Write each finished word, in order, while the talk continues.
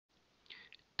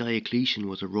Diocletian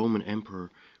was a Roman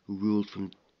emperor who ruled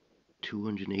from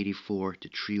 284 to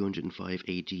 305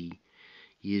 AD. He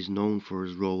is known for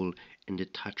his role in the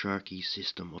Tetrarchy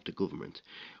system of the government,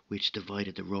 which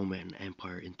divided the Roman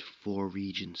Empire into four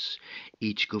regions,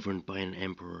 each governed by an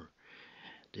emperor.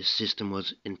 This system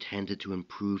was intended to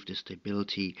improve the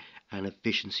stability and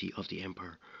efficiency of the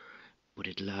empire, but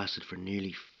it lasted for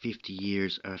nearly 50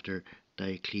 years after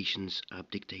Diocletian's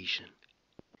abdication.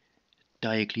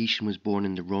 Diocletian was born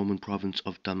in the Roman province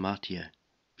of Dalmatia,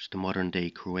 which is the modern-day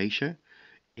Croatia,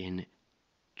 in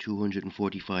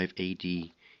 245 AD.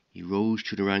 He rose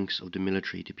through the ranks of the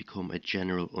military to become a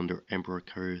general under Emperor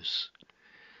Carus.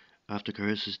 After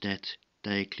Carus's death,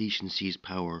 Diocletian seized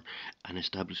power and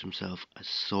established himself as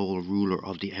sole ruler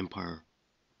of the empire.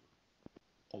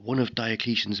 One of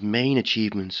Diocletian's main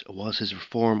achievements was his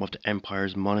reform of the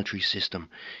empire's monetary system.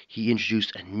 He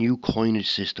introduced a new coinage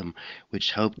system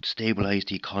which helped stabilize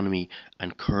the economy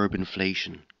and curb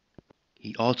inflation.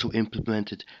 He also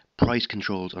implemented price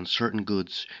controls on certain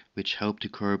goods which helped to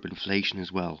curb inflation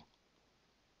as well.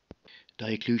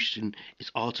 Diocletian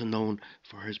is also known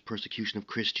for his persecution of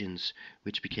Christians,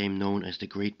 which became known as the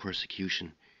Great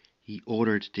Persecution. He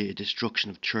ordered the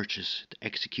destruction of churches, the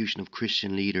execution of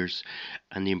Christian leaders,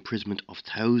 and the imprisonment of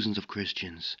thousands of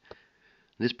Christians.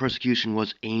 This persecution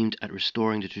was aimed at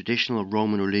restoring the traditional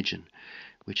Roman religion,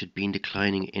 which had been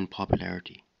declining in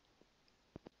popularity.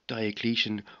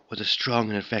 Diocletian was a strong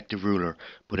and effective ruler,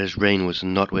 but his reign was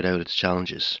not without its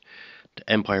challenges. The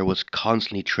empire was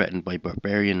constantly threatened by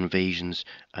barbarian invasions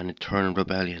and internal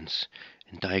rebellions,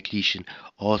 and Diocletian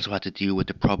also had to deal with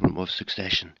the problem of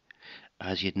succession,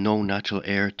 as he had no natural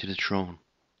heir to the throne.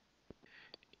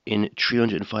 In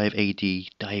 305 AD,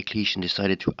 Diocletian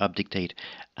decided to abdicate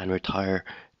and retire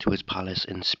to his palace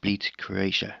in Split,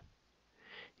 Croatia.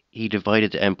 He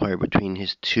divided the empire between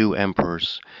his two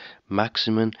emperors,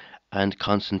 Maximin and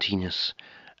Constantinus,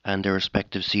 and their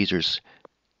respective Caesars,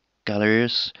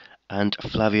 Galerius and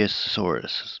Flavius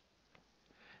Saurus.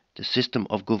 The system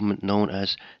of government known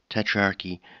as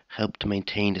Tetrarchy helped to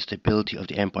maintain the stability of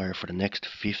the empire for the next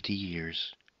 50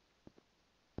 years.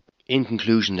 In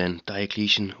conclusion then,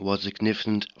 Diocletian was a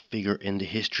significant figure in the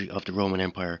history of the Roman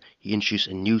Empire. He introduced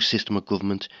a new system of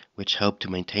government which helped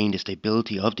to maintain the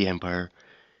stability of the empire.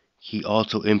 He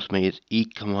also implemented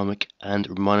economic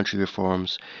and monetary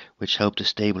reforms which helped to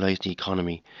stabilize the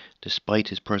economy. Despite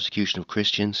his persecution of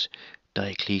Christians,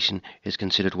 Diocletian is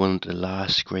considered one of the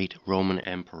last great Roman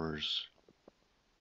emperors.